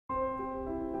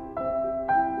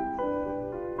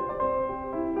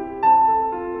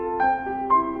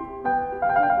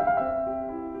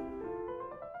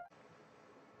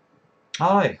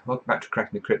Hi, welcome back to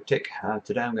Cracking the Cryptic.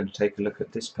 Today I'm going to take a look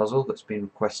at this puzzle that's been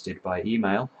requested by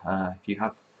email. If you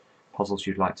have puzzles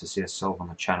you'd like to see us solve on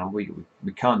the channel, we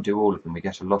can't do all of them, we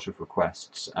get a lot of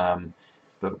requests,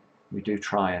 but we do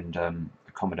try and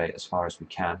accommodate as far as we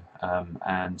can,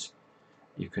 and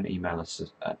you can email us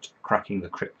at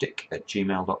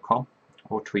crackingthecryptic@gmail.com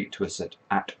or tweet to us at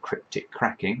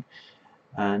crypticcracking,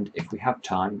 and if we have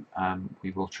time we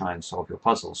will try and solve your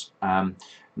puzzles.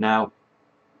 Now,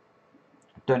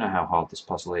 don't know how hard this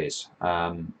puzzle is,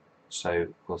 so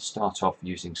we'll start off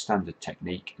using standard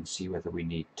technique and see whether we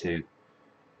need to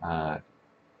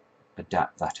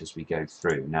adapt that as we go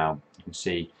through. Now you can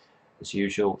see, as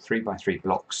usual, 3x3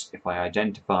 blocks. If I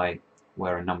identify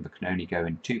where a number can only go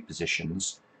in 2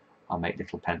 positions, I'll make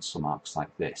little pencil marks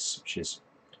like this, which is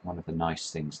one of the nice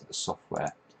things that the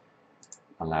software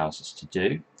allows us to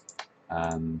do.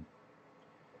 And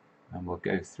we'll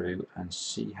go through and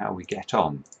see how we get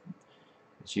on.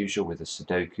 As usual with a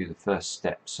Sudoku, the first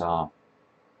steps are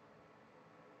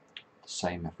the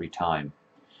same every time.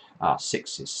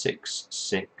 6 is 6,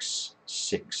 6,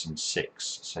 6 and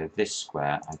 6. So this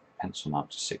square, I pencil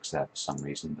marked a 6 there for some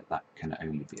reason, but that can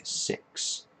only be a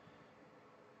 6.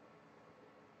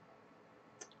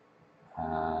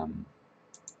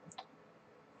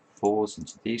 Fours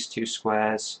into these 2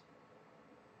 squares.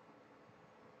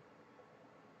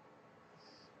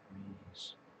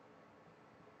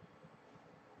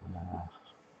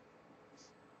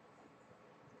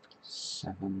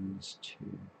 Sevens, 2.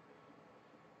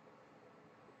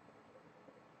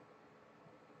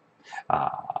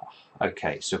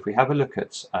 Okay, so if we have a look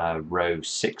at row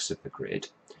 6 of the grid,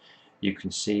 you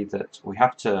can see that we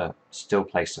have to still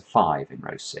place a 5 in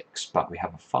row 6, but we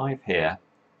have a 5 here,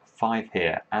 a 5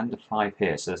 here, and a 5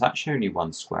 here. So there's actually only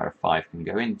one square a 5 can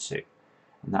go into,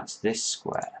 and that's this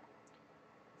square.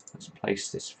 Let's place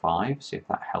this 5, see if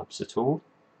that helps at all.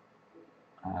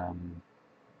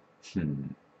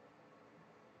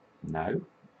 No.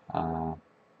 Not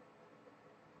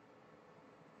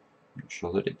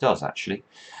sure that it does actually.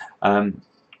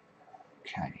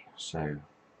 Okay, so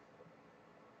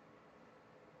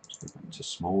let's go back to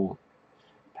small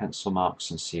pencil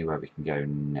marks and see where we can go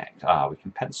next. We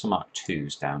can pencil mark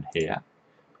 2s down here,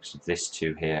 because of this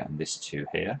 2 here and this 2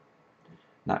 here.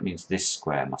 That means this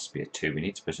square must be a 2. We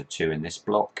need to put a 2 in this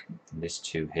block, and this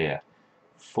 2 here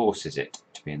forces it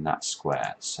to be in that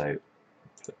square. So,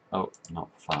 not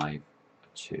 5, a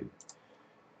 2.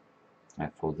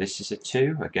 Therefore this is a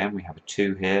 2. Again, we have a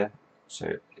 2 here,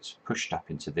 so it's pushed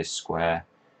up into this square.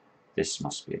 This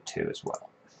must be a 2 as well.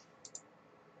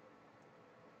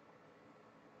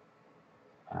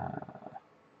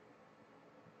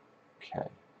 Okay,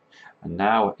 and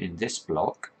now in this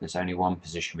block there's only one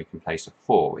position we can place a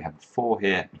 4. We have a 4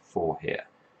 here and 4 here.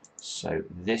 So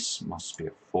this must be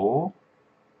a 4.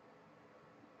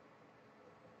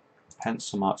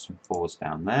 Pencil mark some 4s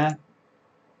down there.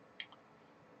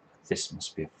 This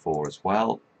must be a 4 as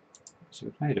well. So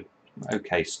we've made an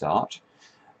okay start.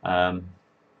 And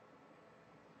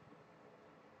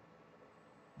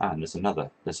there's another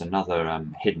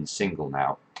hidden single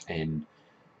now in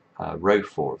row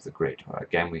 4 of the grid.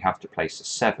 Again, we have to place a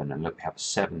 7, and look, we have a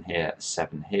 7 here, a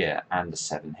 7 here, and a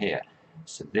 7 here.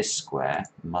 So this square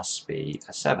must be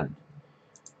a 7.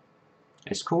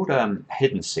 It's called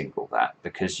hidden single, that,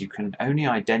 because you can only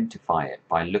identify it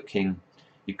by looking.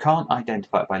 You can't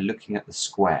identify it by looking at the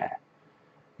square.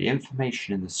 The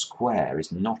information in the square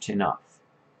is not enough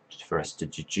for us to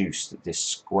deduce that this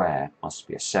square must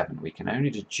be a 7. We can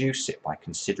only deduce it by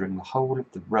considering the whole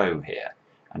of the row here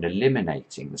and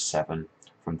eliminating the 7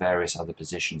 from various other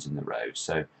positions in the row.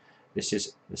 So this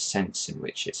is the sense in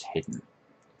which it's hidden.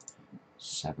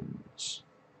 7s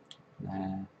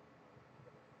there.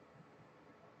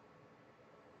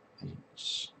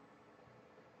 8s.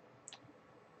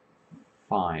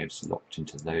 5s locked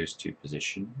into those 2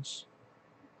 positions.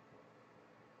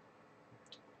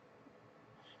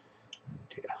 Oh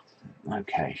dear.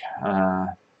 Okay.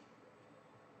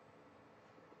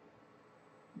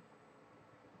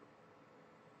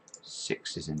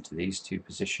 6s into these 2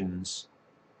 positions.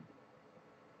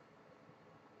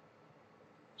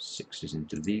 6s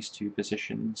into these 2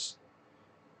 positions.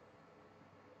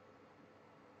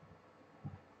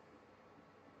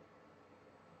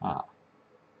 Ah.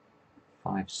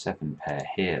 5-7 pair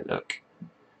here, look.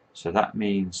 So that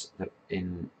means that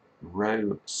in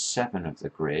row 7 of the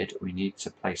grid we need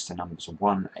to place the numbers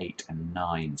 1, 8 and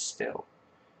 9 still.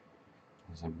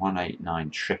 There's a 1, 8, 9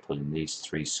 triple in these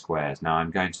 3 squares. Now I'm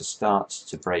going to start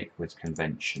to break with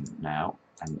convention now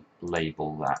and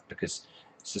label that, because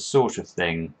it's the sort of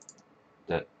thing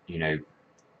that, you know,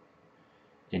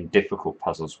 in difficult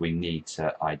puzzles we need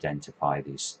to identify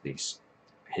these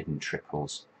hidden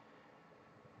triples.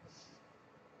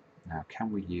 Now,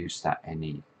 can we use that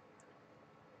in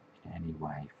any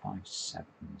way? 5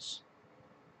 sevens.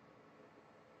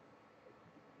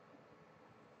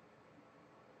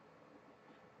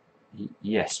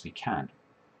 Yes, we can.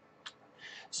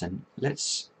 So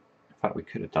let's, in fact we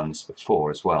could have done this before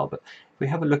as well, but if we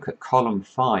have a look at column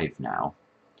 5 now,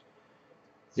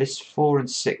 this 4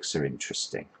 and 6 are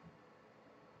interesting.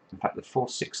 In fact, the 4,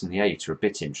 6 and the 8 are a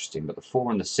bit interesting, but the 4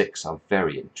 and the 6 are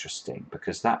very interesting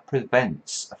because that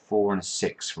prevents a 4 and a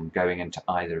 6 from going into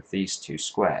either of these two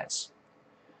squares.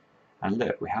 And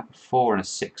look, we have a 4 and a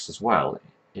 6 as well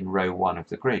in row 1 of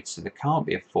the grid, so there can't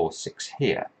be a 4, 6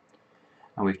 here.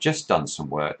 And we've just done some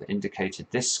work that indicated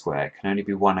this square can only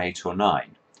be 1, 8 or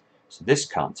 9. So this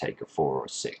can't take a 4 or a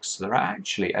 6. So there are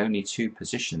actually only two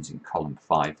positions in column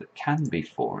 5 that can be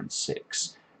 4 and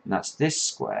 6. And that's this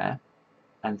square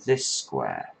and this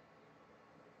square.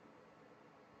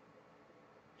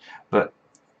 But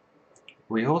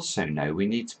we also know we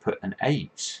need to put an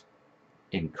 8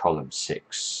 in column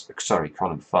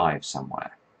 5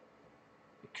 somewhere.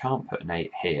 We can't put an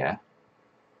 8 here.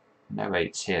 No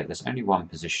 8's here. There's only one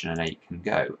position an 8 can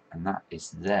go, and that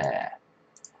is there.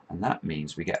 And that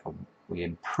means we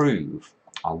improve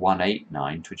our 1, 8,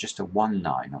 9 to just a 1,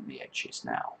 9 on the edges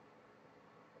now.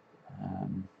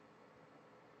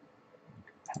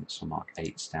 Pencil mark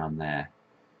 8's down there.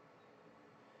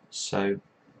 So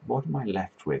what am I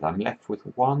left with? I'm left with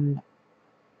 1,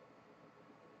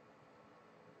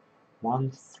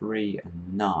 3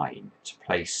 and 9 to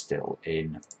place still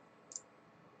in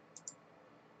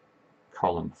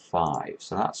column 5.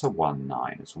 So that's a 1,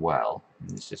 9 as well. And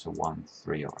this is a 1,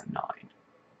 3 or a 9.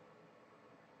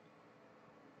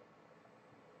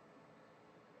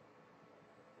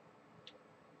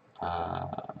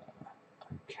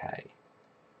 Okay.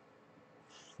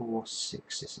 4,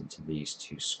 6's into these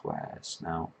two squares.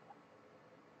 Now,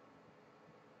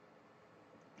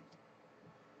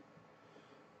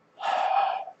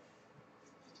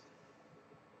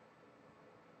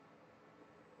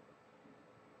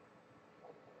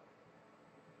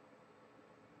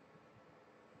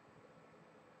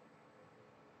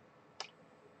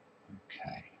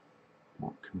 okay,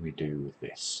 what can we do with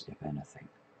this, if anything?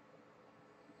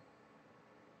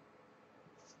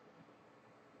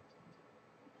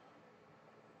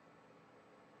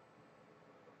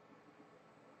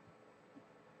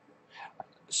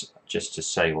 Just to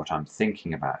say what I'm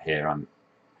thinking about here, I'm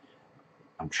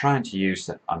trying to use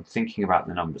that. I'm thinking about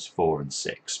the numbers 4 and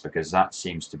 6 because that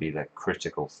seems to be the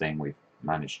critical thing we've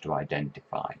managed to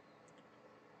identify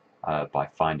by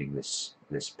finding this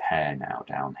pair now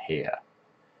down here.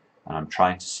 And I'm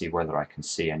trying to see whether I can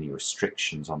see any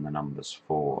restrictions on the numbers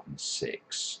 4 and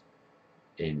 6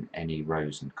 in any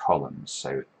rows and columns.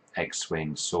 So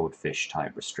X-wing, swordfish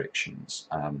type restrictions.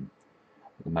 At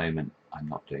the moment, I'm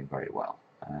not doing very well.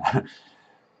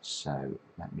 So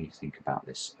let me think about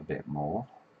this a bit more.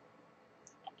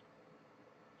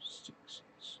 6's.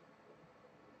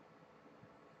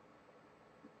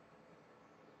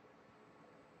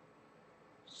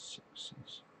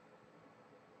 6's.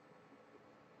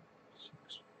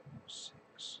 6, 4,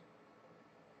 6.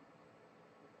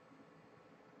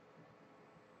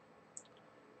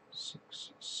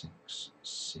 6, 6,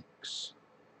 6.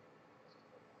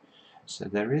 So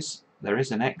there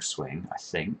is an X-wing, I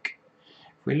think.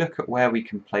 If we look at where we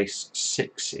can place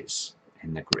 6's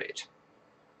in the grid,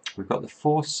 we've got the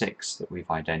 4, 6 that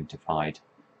we've identified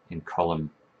in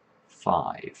column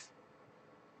 5.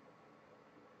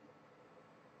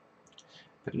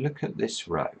 But look at this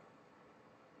row.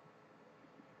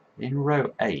 In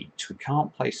row 8, we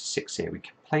can't place a 6 here. We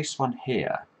can place one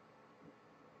here.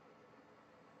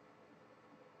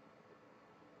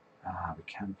 We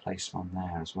can place one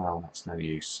there as well. That's no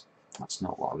use. That's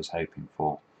not what I was hoping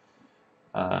for.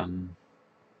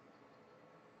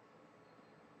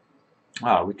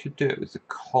 We could do it with the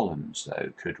columns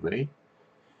though, could we?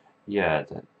 Yeah,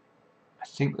 I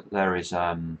think that there is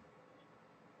there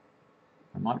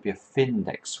might be a finned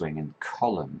X-wing in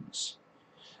columns.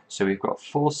 So we've got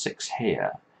 4, 6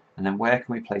 here, and then where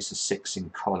can we place a 6 in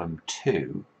column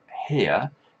 2?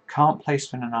 Here. Can't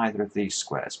place one in either of these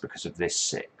squares because of this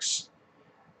 6.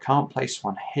 Can't place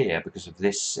one here because of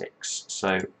this 6.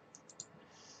 So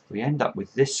we end up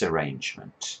with this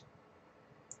arrangement.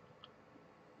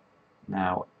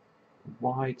 Now,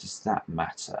 why does that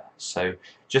matter? So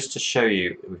just to show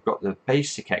you, we've got the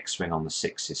basic X-wing on the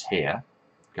 6's here,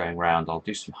 going round. I'll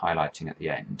do some highlighting at the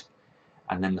end.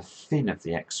 And then the fin of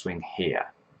the X-wing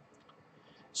here.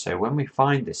 So when we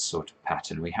find this sort of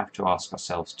pattern, we have to ask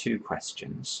ourselves two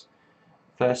questions.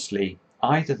 Firstly,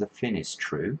 either the fin is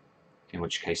true, in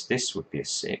which case this would be a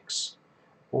 6,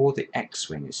 or the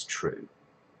x-wing is true,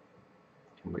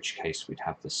 in which case we'd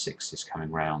have the 6s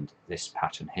coming round this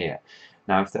pattern here.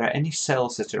 Now, if there are any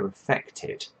cells that are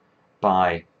affected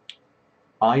by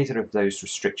either of those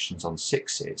restrictions on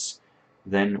 6s,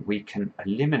 then we can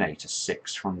eliminate a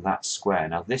 6 from that square.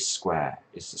 Now, this square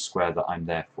is the square that I'm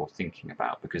therefore thinking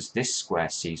about, because this square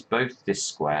sees both this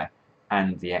square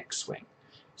and the x-wing.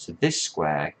 So this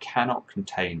square cannot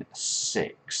contain a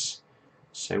 6.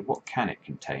 So what can it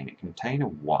contain? It can contain a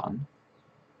 1.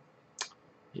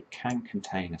 It can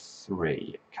contain a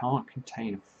 3. It can't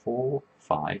contain a 4,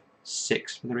 5,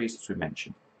 6 for the reasons we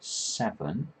mentioned.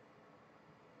 7.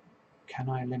 Can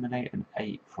I eliminate an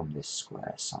 8 from this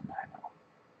square somehow?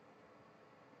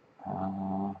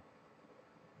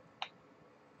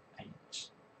 8.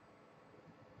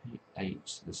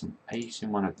 8. There's an 8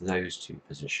 in one of those two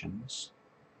positions.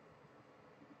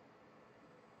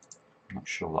 I'm not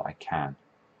sure that I can.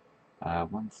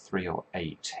 1, 3 or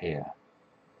 8 here.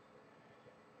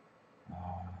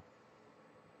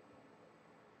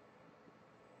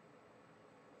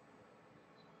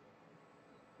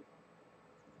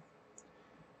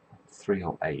 3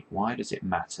 or 8. Why does it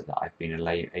matter that I've been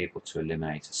able to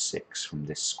eliminate a 6 from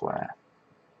this square?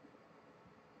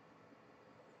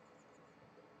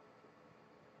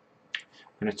 I'm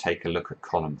going to take a look at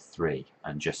column 3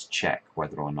 and just check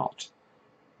whether or not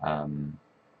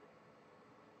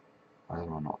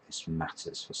this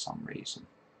matters for some reason.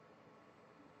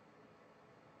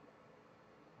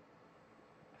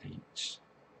 8.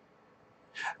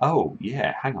 Oh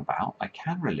yeah, hang about. I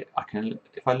can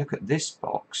if I look at this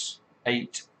box,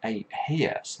 8, 8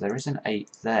 here. So there is an 8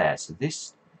 there. So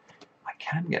this, I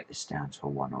can get this down to a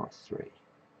 1 or a 3.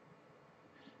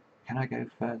 Can I go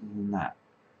further than that?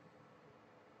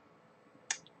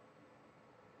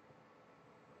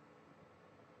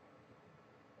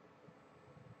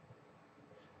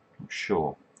 Not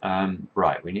sure.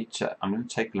 Right, we need to. I'm going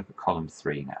to take a look at column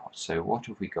 3 now. So what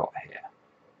have we got here?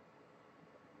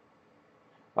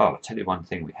 Oh, I'll tell you one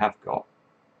thing we have got.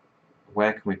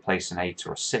 Where can we place an 8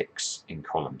 or a 6 in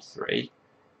column 3?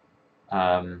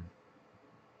 Hardly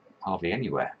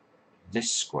anywhere.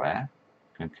 This square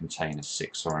can contain a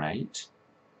 6 or an 8.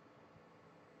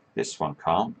 This one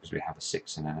can't because we have a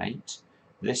 6 and an 8.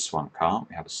 This one can't,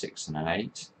 we have a 6 and an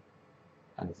 8.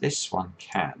 And this one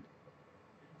can.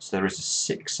 So there is a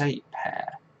 6-8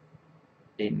 pair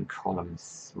in column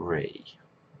 3.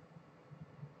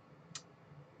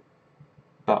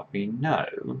 But we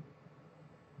know...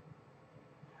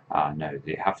 no,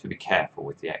 you have to be careful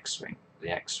with the x-wing. The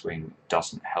x-wing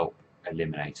doesn't help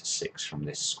eliminate a 6 from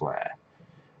this square.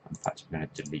 In fact, I'm going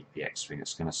to delete the x-wing.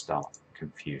 It's going to start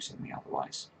confusing me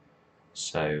otherwise.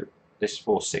 So this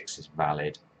 4-6 is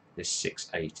valid. This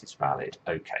 6-8 is valid.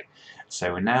 Okay.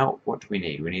 So now, what do we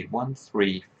need? We need 1,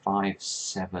 3, 5,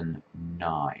 7,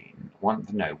 9.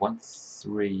 1,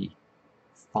 3,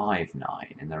 5,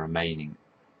 9 in the remaining.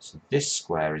 So this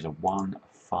square is a 1,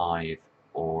 5,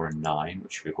 or a 9,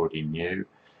 which we already knew.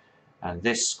 And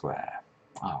this square,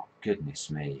 oh goodness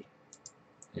me,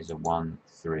 is a 1,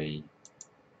 3,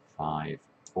 5,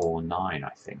 or 9, I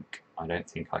think. I don't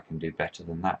think I can do better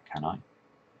than that, can I?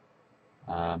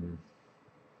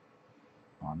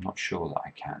 I'm not sure that I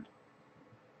can.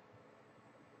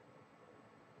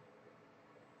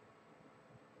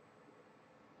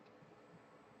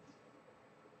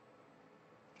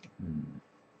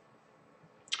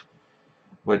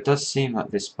 Well, it does seem like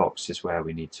this box is where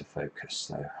we need to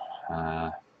focus, though.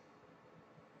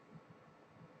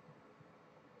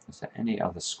 Is there any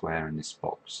other square in this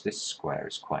box? This square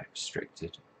is quite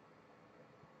restricted.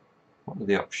 What are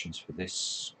the options for this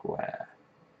square?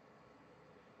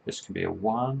 This can be a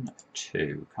 1, a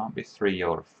 2, can't be a 3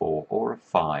 or a 4 or a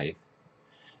 5.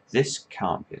 This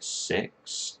can't be a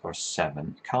 6 or a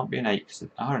 7. It can't be an 8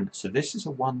 because so this is a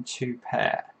 1-2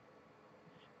 pair.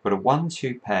 But a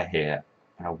 1-2 pair here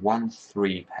and a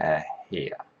 1-3 pair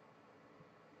here.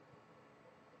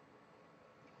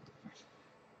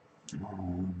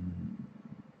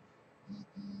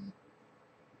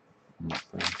 Not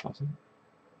very fuzzy.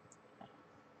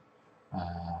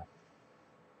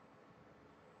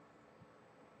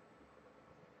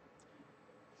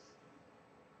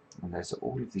 And there's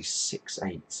all of these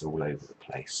 6-8s all over the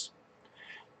place.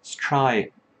 Let's try.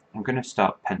 I'm going to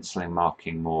start penciling,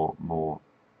 marking more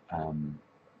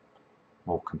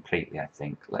completely, I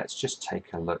think. Let's just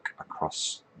take a look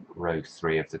across row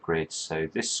 3 of the grid. So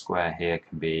this square here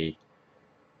can be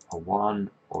a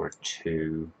 1 or a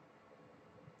 2.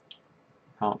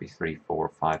 can't be 3, 4 or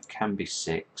 5, can be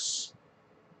 6,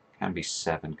 can be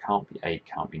 7, can't be 8,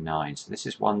 can't be 9. So this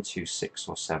is 1, 2, 6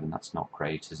 or 7. That's not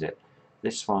great, is it?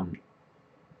 This one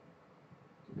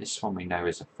we know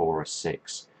is a 4 or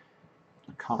 6.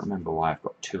 I can't remember why I've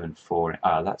got 2 and 4.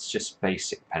 That's just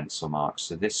basic pencil marks.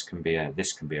 So this can be a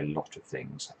lot of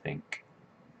things, I think.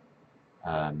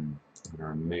 I'm going to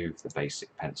remove the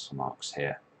basic pencil marks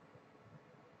here,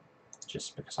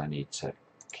 just because I need to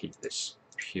keep this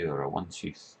purer. 1,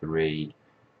 2, 3,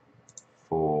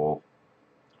 4,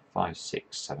 5,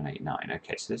 6, 7, 8, 9.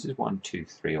 Okay, so this is 1, 2,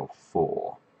 3 or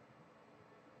 4.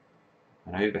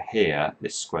 And over here,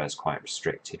 this square is quite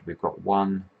restricted. We've got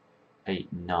 1,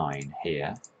 8, 9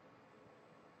 here.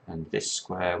 And this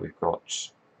square we've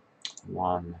got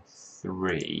 1,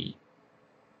 3,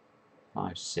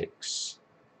 5, 6.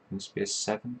 Must be a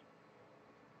 7?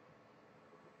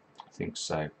 I think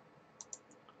so.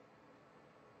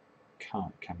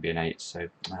 Can be an 8, so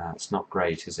it's not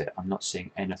great, is it? I'm not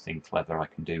seeing anything clever I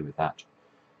can do with that.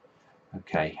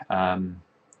 Okay,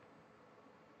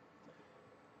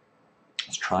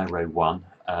 let's try row 1.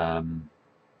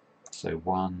 So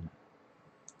 1,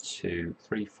 2,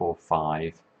 3, 4,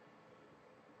 5,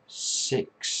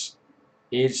 6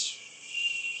 is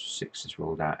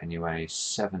ruled out anyway.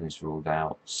 7 is ruled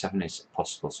out. 7 is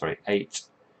possible. Sorry, 8.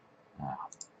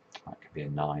 That could be a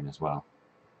 9 as well.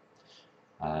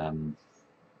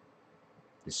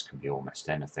 This can be almost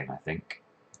anything, I think.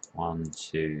 1,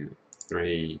 2,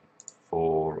 3,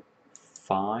 4,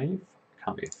 5.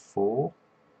 Can't be a 4.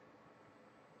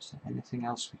 Is there anything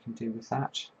else we can do with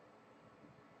that?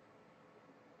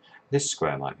 This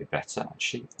square might be better,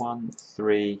 actually. 1,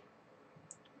 3,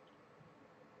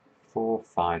 4,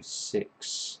 5,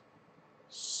 6,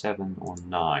 7 or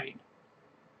 9.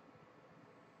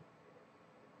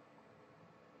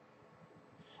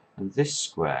 And this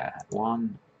square,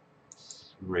 1,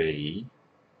 3,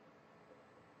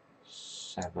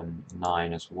 7,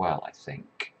 9 as well, I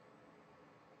think.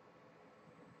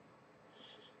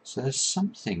 So there's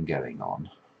something going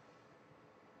on.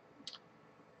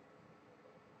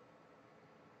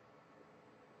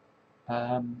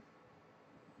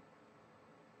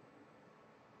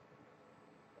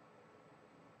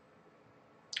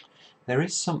 There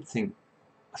is something,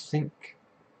 I think,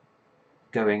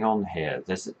 going on here.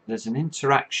 There's an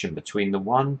interaction between the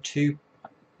 1, 2,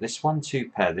 this 1, 2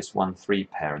 pair, this 1, 3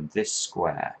 pair, and this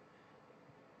square.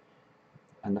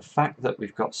 And the fact that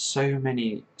we've got so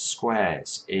many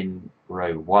squares in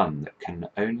row 1 that can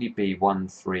only be 1,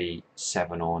 3,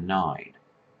 7 or 9.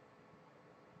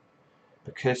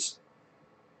 Because,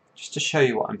 just to show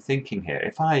you what I'm thinking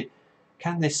here,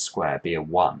 can this square be a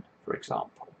 1, for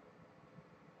example?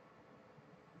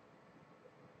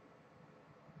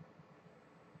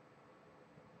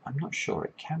 I'm not sure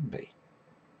it can be.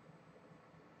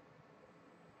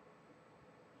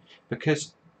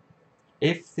 Because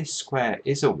if this square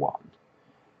is a 1,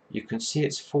 you can see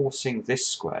it's forcing this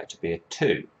square to be a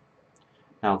 2.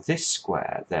 Now this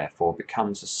square, therefore,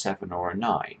 becomes a 7 or a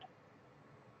 9.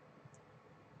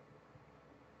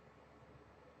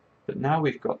 But now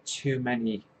we've got too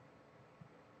many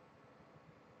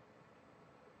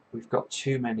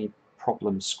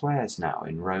problem squares now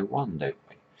in row 1, don't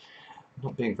we? I'm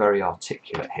not being very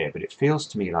articulate here, but it feels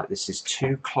to me like this is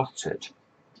too cluttered.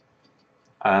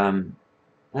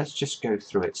 Let's just go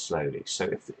through it slowly. So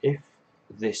if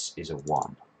this is a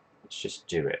 1, let's just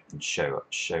do it and show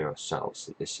ourselves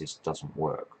that this doesn't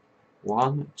work.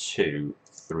 1, 2,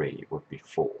 3 would be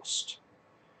forced.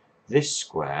 This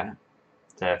square,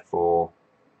 therefore,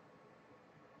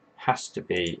 has to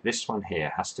be, this one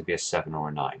here has to be a 7 or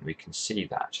a 9. We can see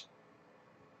that.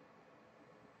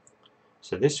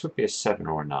 So this would be a 7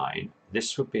 or a 9.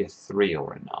 This would be a 3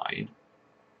 or a 9.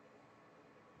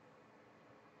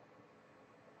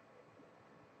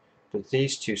 But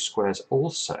these two squares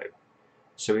also.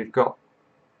 So we've got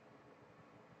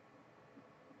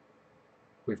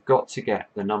to get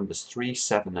the numbers 3,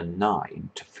 7 and 9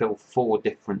 to fill 4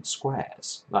 different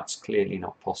squares. That's clearly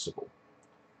not possible.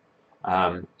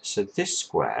 So this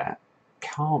square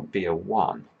can't be a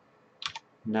 1.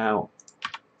 Now,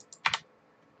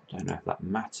 I don't know if that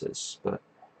matters, but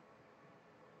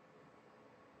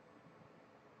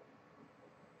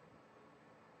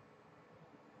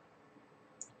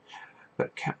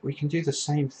we can do the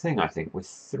same thing, I think, with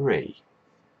 3.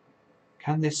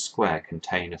 Can this square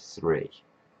contain a 3?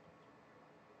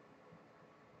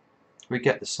 We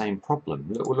get the same problem.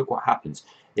 Look what happens.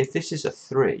 If this is a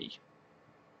 3,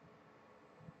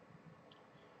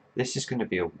 this is going to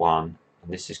be a 1,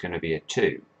 and this is going to be a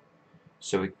 2.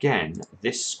 So again,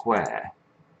 this square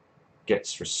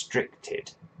gets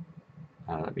restricted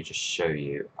let me just show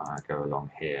you. I go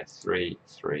along here, 3,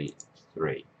 3,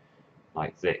 3,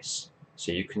 like this.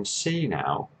 So you can see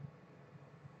now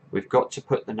we've got to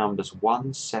put the numbers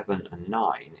 1, 7 and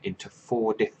 9 into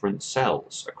 4 different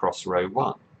cells across row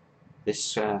 1. This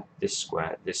square, this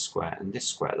square, this square and this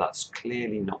square. That's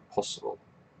clearly not possible.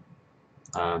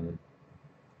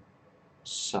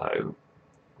 So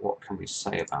what can we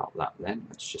say about that then?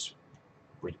 Let's just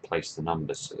replace the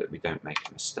numbers so that we don't make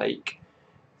a mistake.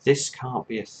 This can't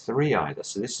be a 3 either,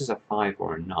 so this is a 5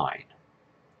 or a 9.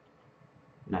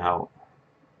 Now,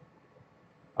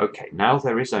 okay, now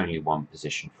there is only one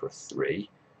position for a 3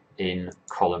 in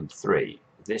column 3.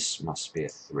 This must be a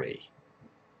 3.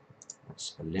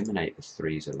 Let's eliminate the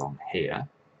 3's along here.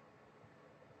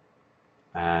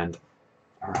 And,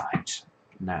 alright,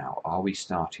 now are we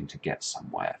starting to get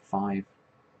somewhere? 5.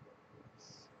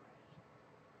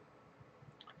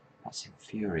 That's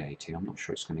infuriating. I'm not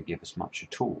sure it's going to give us much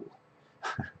at all.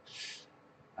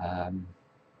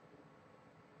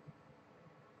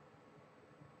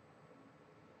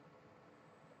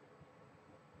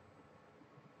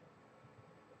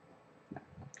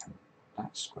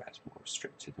 That square is more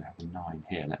restricted. We have a 9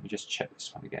 here. Let me just check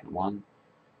this one again. 1,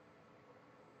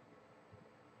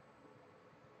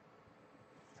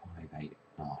 5, 8,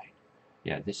 9.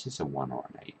 Yeah, this is a 1 or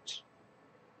an 8.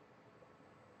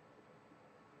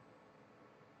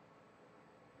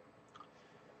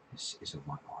 This is a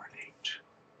 1 or an 8.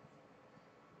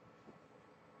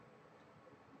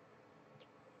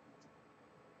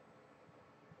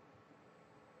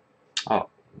 Oh.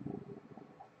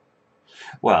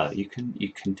 Well, you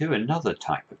can do another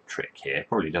type of trick here. It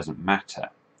probably doesn't matter.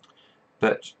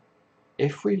 But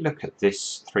if we look at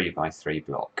this 3x3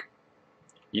 block,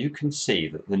 you can see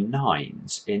that the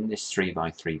 9's in this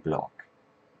 3x3 block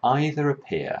either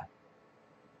appear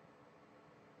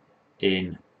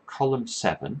in column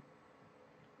 7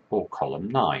 or column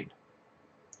 9.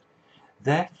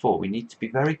 Therefore, we need to be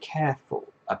very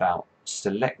careful about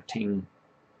selecting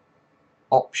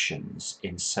options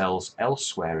in cells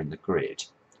elsewhere in the grid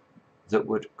that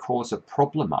would cause a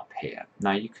problem up here.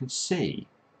 Now you can see,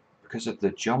 because of the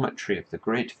geometry of the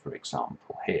grid, for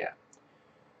example, here,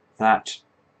 that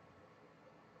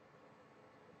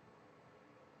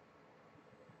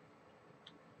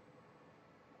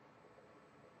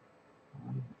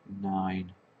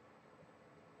nine.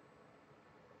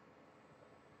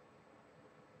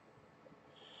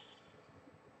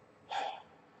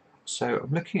 So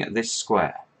I'm looking at this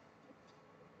square.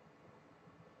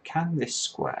 Can this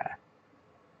square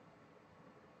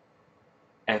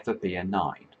ever be a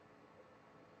 9?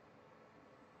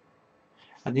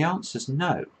 And the answer is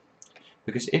no,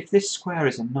 because if this square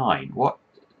is a 9,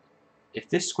 if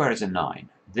this square is a 9,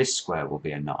 this square will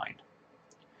be a 9.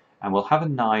 And we'll have a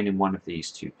 9 in one of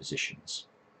these two positions,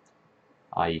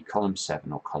 i.e. column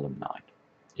 7 or column 9.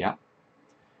 Yeah?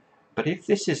 But if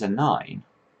this is a 9,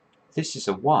 this is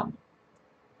a 1,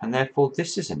 and therefore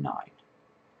this is a 9.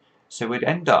 So we'd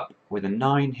end up with a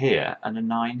 9 here and a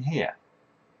 9 here.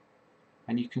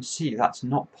 And you can see that's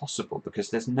not possible because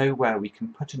there's nowhere we can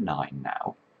put a 9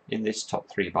 now in this top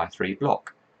 3x3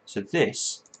 block. So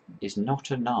this is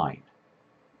not a 9.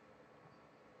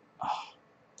 Oh,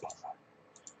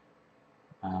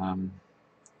 bother.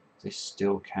 This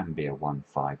still can be a 1,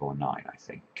 5 or 9, I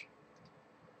think.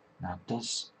 Now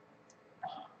does...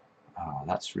 Oh,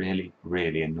 that's really,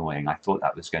 really annoying. I thought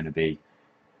that was going to be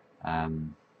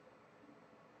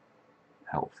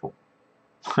helpful.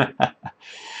 Let's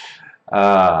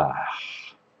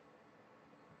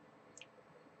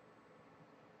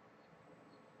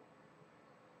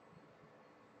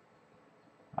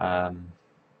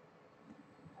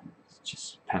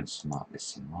just pencil mark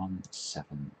this in 1,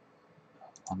 7,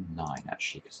 1, 9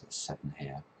 actually, because there's 7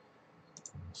 here.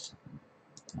 1, 7,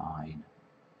 9,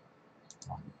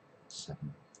 1,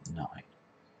 7, 9.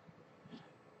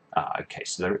 Okay,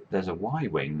 so there's a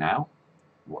Y-wing now.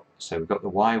 So we've got the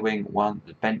Y-wing,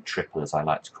 the bent triple as I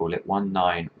like to call it, 1,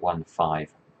 9, 1,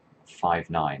 5, 5,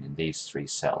 9 in these 3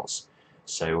 cells.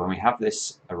 So when we have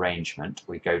this arrangement,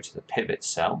 we go to the pivot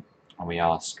cell and we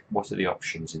ask, what are the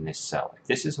options in this cell? If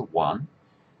this is a 1,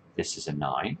 this is a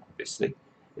 9, obviously.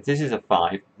 If this is a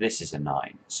 5, this is a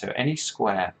 9. So any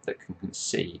square that can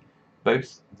see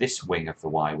both this wing of the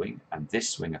Y-wing and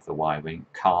this wing of the Y-wing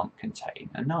can't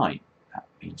contain a 9. That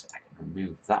means I can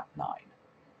remove that 9.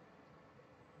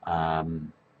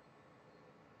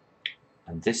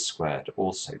 And this squared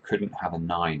also couldn't have a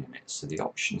 9 in it, so the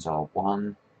options are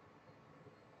 1,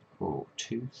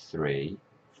 2, 3,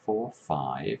 4,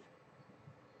 5.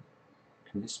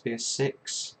 Can this be a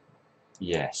 6?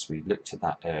 Yes, we looked at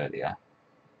that earlier.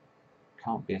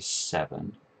 Can't be a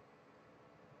 7.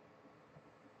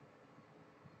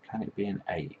 Can it be an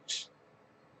 8?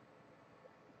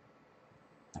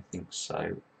 I think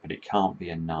so, but it can't be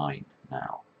a 9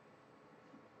 now.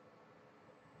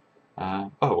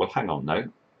 Oh, well, hang on, though.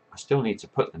 I still need to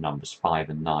put the numbers 5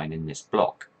 and 9 in this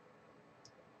block.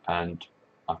 And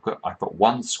I've got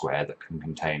one square that can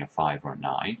contain a 5 or a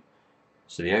 9.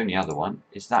 So the only other one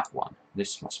is that one.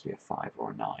 This must be a 5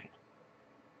 or a 9.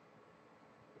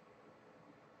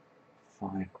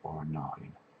 5 or a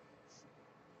 9.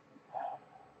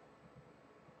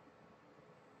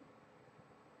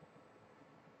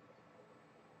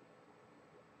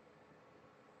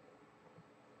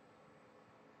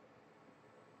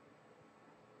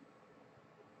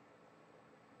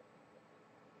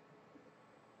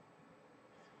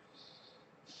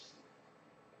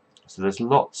 So there's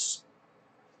lots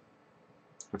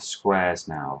of squares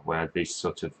now where these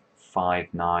sort of 5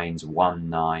 9s, 1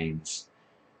 9s,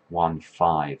 1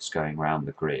 5s going around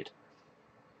the grid.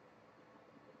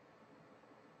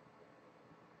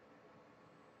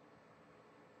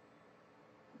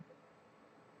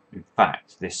 In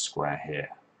fact, this square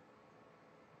here.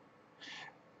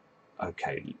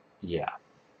 Okay, yeah.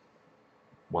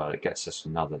 Well, it gets us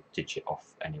another digit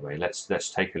off anyway. Let's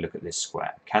take a look at this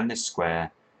square. Can this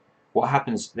square, what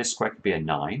happens, this square could be a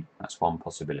 9, that's one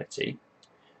possibility.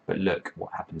 But look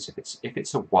what happens if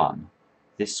it's a 1,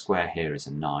 this square here is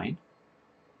a 9.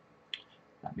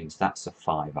 That means that's a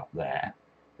 5 up there,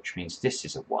 which means this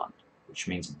is a 1, which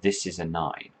means this is a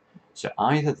 9. So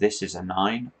either this is a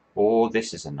 9 or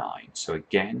this is a 9. So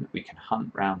again, we can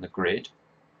hunt round the grid.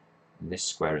 And this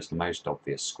square is the most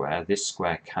obvious square. This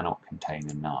square cannot contain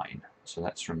a 9. So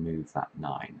let's remove that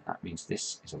 9. That means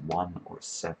this is a 1 or a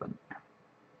 7.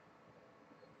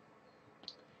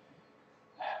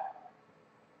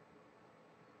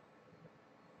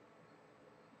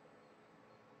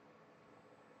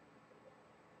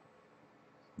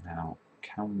 Now,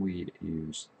 can we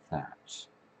use that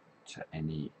to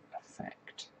any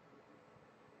effect?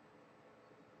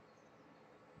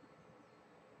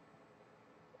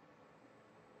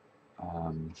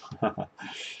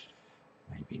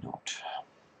 Maybe not.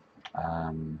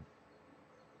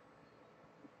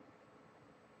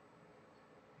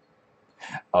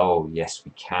 Oh, yes,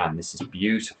 we can. This is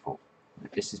beautiful.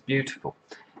 This is beautiful.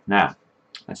 Now,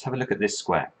 let's have a look at this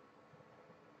square.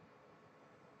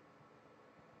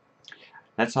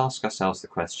 Let's ask ourselves the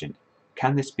question,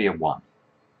 can this be a 1?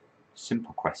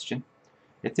 Simple question.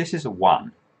 If this is a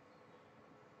 1,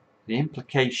 the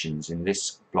implications in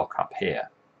this block up here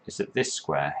is that this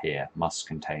square here must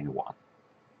contain a 1.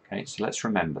 Okay, so let's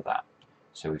remember that.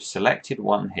 So we've selected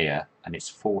 1 here, and it's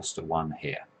forced a 1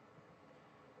 here.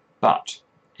 But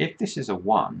if this is a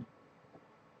 1,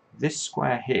 this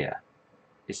square here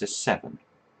is a 7.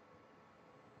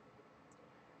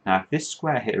 Now if this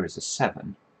square here is a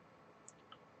 7,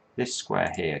 this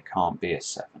square here can't be a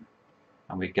 7.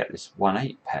 And we get this 1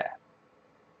 8 pair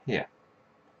here.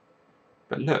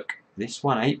 But look, this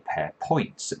 1 8 pair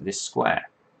points at this square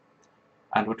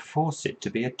and would force it to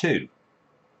be a 2.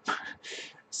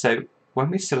 So when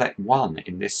we select 1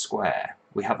 in this square,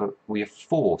 we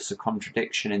force a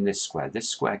contradiction in this square. This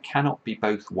square cannot be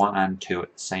both 1 and 2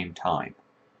 at the same time.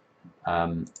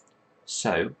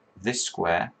 So this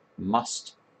square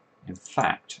must, in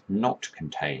fact, not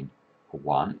contain a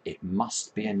 1. It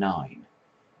must be a 9.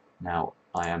 Now,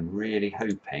 I am really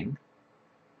hoping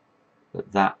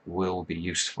that that will be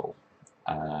useful.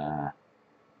 You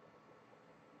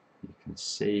can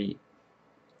see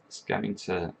it's going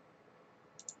to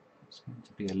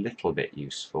be a little bit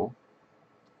useful.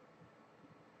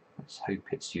 Let's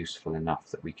hope it's useful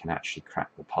enough that we can actually crack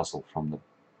the puzzle from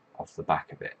off the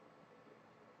back of it.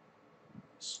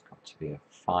 It's got to be a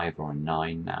 5 or a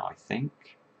 9 now, I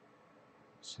think.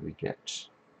 So we get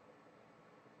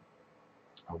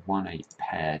a 1 8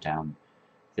 pair down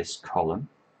this column.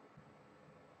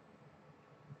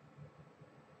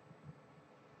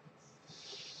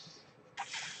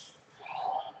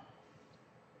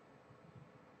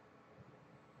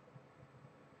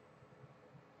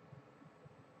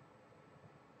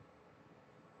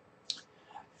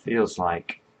 Feels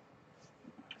like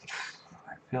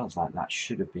that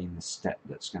should have been the step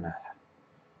that's going to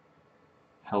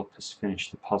help us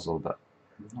finish the puzzle, but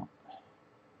I'm not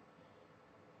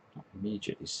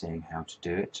immediately seeing how to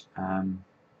do it.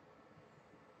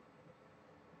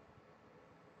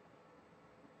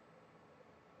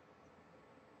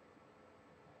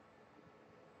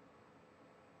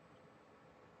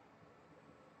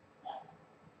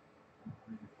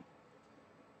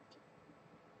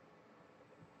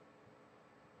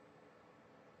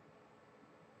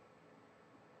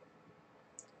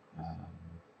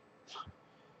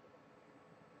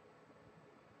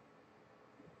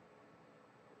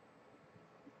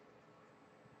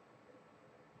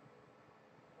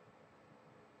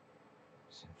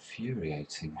 It's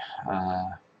infuriating.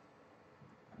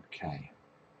 Okay.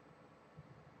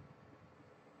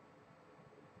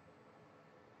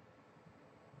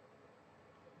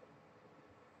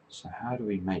 So how do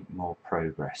we make more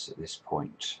progress at this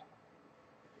point?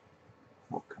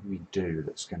 What can we do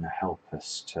that's going to help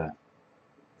us to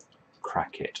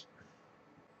crack it?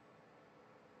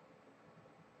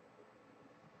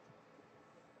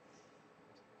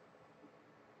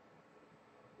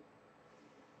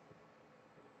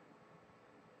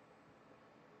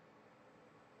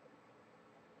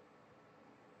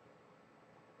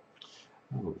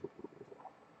 Oh.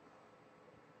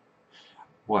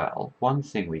 Well, one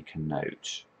thing we can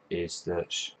note is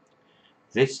that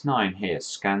this 9 here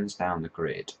scans down the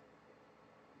grid,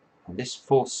 and this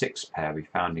 4-6 pair we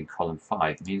found in column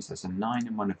 5 means there's a 9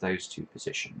 in one of those two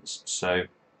positions. So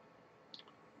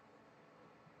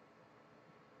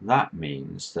that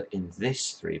means that in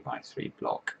this 3x3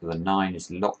 block, the 9 is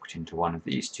locked into one of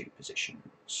these two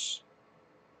positions.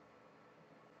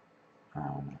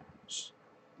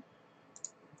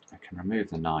 I can remove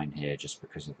the 9 here just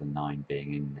because of the 9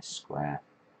 being in this square.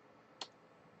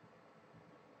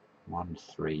 1,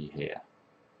 3 here.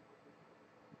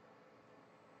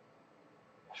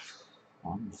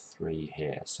 1, 3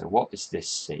 here. So what is this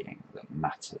seeing that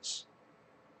matters?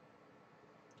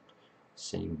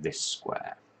 Seeing this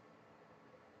square.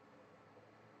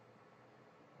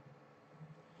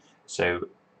 So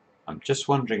I'm just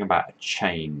wondering about a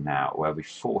chain now where we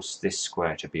force this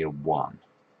square to be a 1.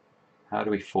 How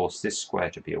do we force this square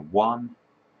to be a 1?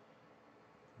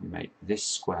 We make this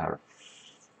square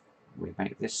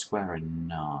a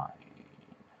 9.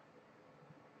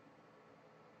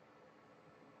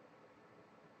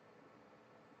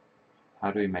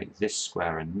 How do we make this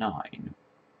square a 9?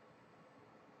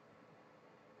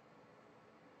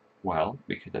 Well,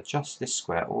 we could adjust this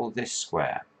square or this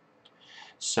square.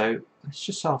 So let's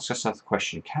just ask ourselves the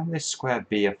question, can this square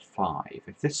be a 5?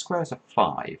 If this square is a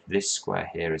 5, this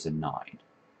square here is a 9.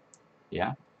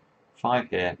 Yeah? 5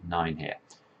 here, 9 here.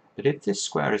 But if this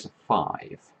square is a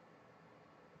 5,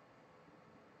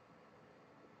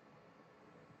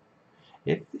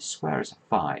 if this square is a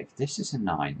 5, this is a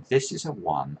 9, this is a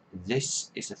 1, this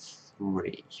is a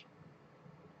 3.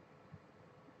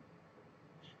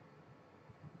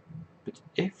 But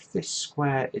if this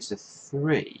square is a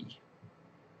 3,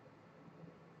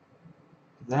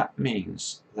 that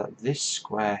means that this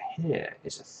square here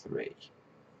is a 3.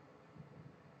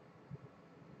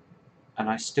 And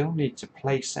I still need to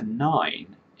place a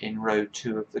 9 in row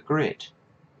 2 of the grid.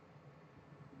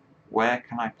 Where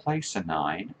can I place a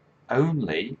 9?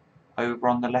 Only over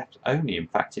on the left, only in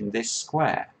fact in this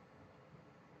square.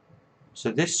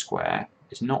 So this square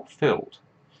is not filled.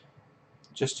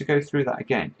 Just to go through that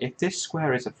again, if this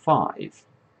square is a 5,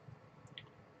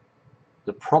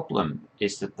 the problem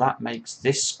is that that makes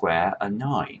this square a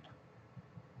 9.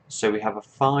 So we have a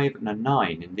 5 and a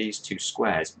 9 in these two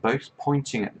squares, both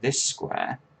pointing at this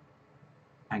square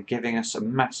and giving us a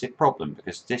massive problem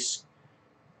because this,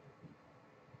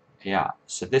 yeah,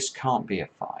 so this can't be a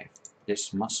 5.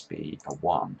 This must be a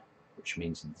 1, which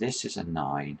means this is a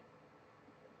 9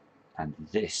 and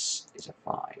this is a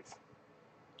 5.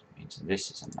 It means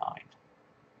this is a 9.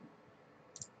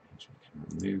 It means we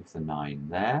can remove the 9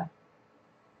 there.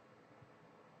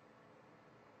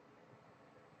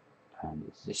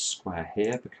 And this square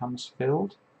here becomes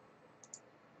filled,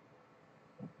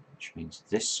 which means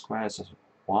this square is a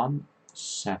 1,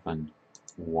 7,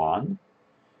 1.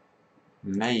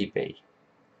 Maybe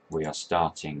we are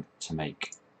starting to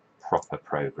make proper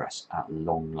progress at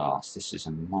long last. This is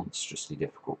a monstrously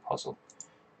difficult puzzle.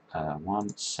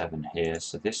 1, 7 here,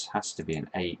 so this has to be an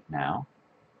 8 now.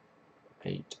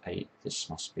 8, 8, this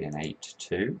must be an 8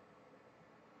 too.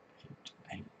 8,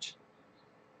 8.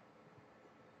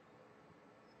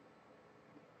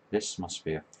 This must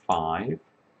be a 5.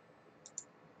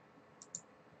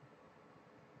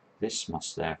 This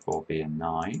must therefore be a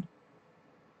 9.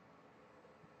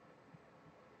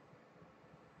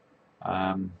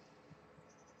 I'm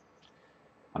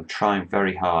trying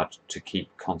very hard to keep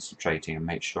concentrating and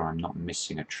make sure I'm not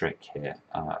missing a trick here.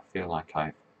 I feel like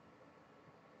I've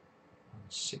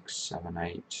 6, 7,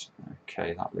 8.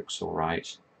 Okay, that looks all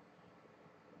right.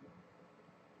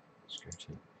 Let's go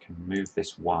to, can move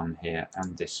this 1 here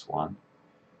and this 1.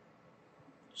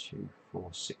 2, 4,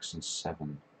 6 and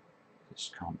 7.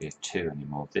 This can't be a 2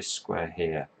 anymore. This square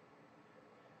here,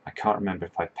 I can't remember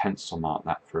if I pencil marked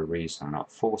that for a reason or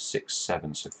not. 4, 6,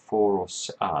 7, so 4 or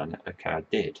 6, okay, I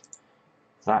did.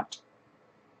 That,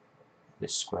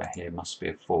 this square here must be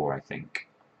a 4, I think.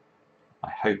 I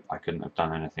hope I couldn't have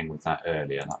done anything with that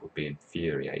earlier, that would be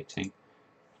infuriating.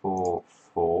 4,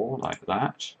 4 like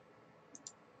that.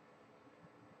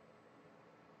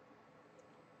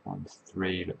 1,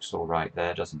 3 looks all right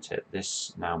there, doesn't it?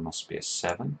 This now must be a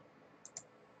 7.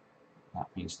 That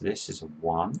means this is a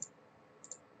 1.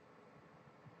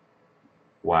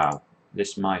 Wow, we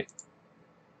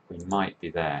might be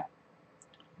there.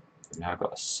 We've now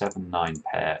got a 7-9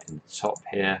 pair in the top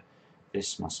here.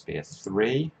 This must be a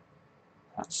 3.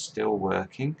 That's still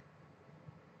working.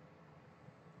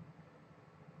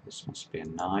 This must be a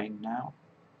 9 now.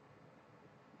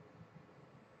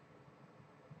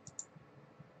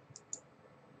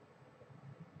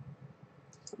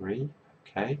 Three,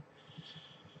 okay.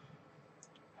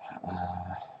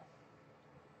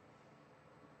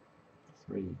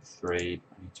 3, 3.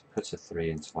 I need to put a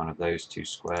 3 into one of those two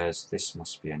squares. This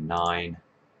must be a 9.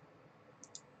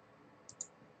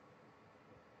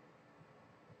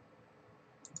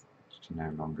 This can no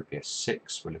longer be a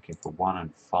 6. We're looking for 1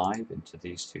 and 5 into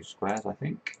these two squares, I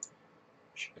think.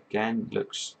 Which again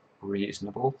looks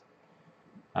reasonable.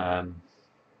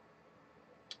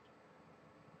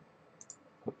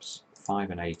 Oops, 5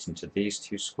 and 8 into these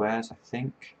two squares, I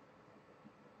think.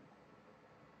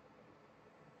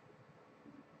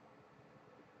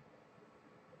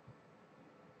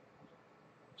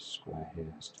 This square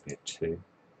here has to be a 2.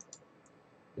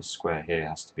 This square here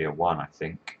has to be a 1, I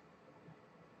think.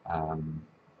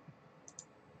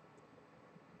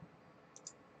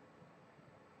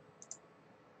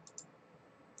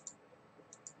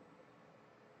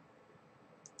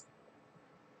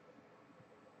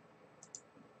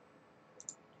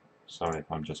 Sorry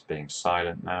if I'm just being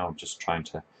silent now. I'm just trying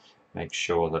to make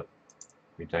sure that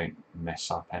we don't mess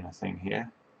up anything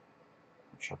here,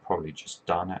 which I've probably just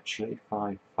done actually.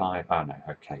 5, 5. Oh no,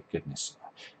 okay, goodness.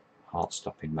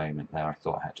 Heart-stopping moment there. I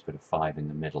thought I had to put a 5 in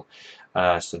the middle.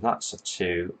 So that's a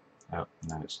 2. Oh,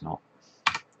 no, it's not.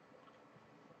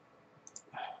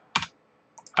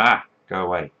 Ah, go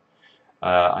away.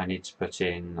 I need to put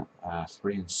in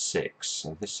 3 and 6.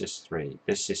 So this is 3.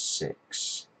 This is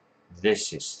 6.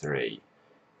 This is 3.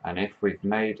 And if we've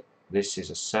made this is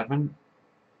a 7.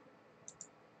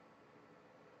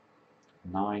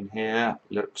 9 here.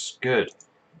 Looks good.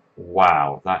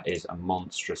 Wow, that is a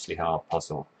monstrously hard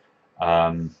puzzle.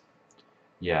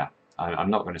 Yeah, I'm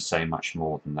not going to say much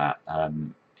more than that.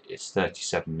 It's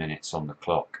 37 minutes on the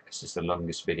clock. This is the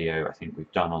longest video I think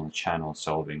we've done on the channel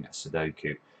solving a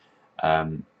Sudoku.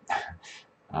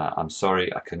 I'm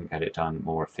sorry I couldn't get it done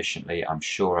more efficiently. I'm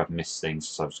sure I've missed things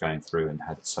as I was going through and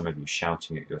had some of you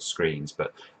shouting at your screens,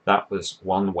 but that was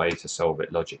one way to solve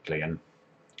it logically, and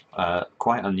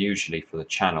quite unusually for the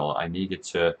channel, I needed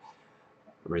to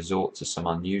resort to some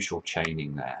unusual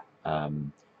chaining there.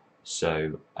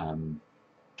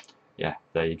 Yeah,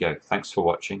 there you go. Thanks for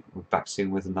watching. We're back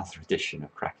soon with another edition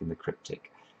of Cracking the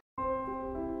Cryptic.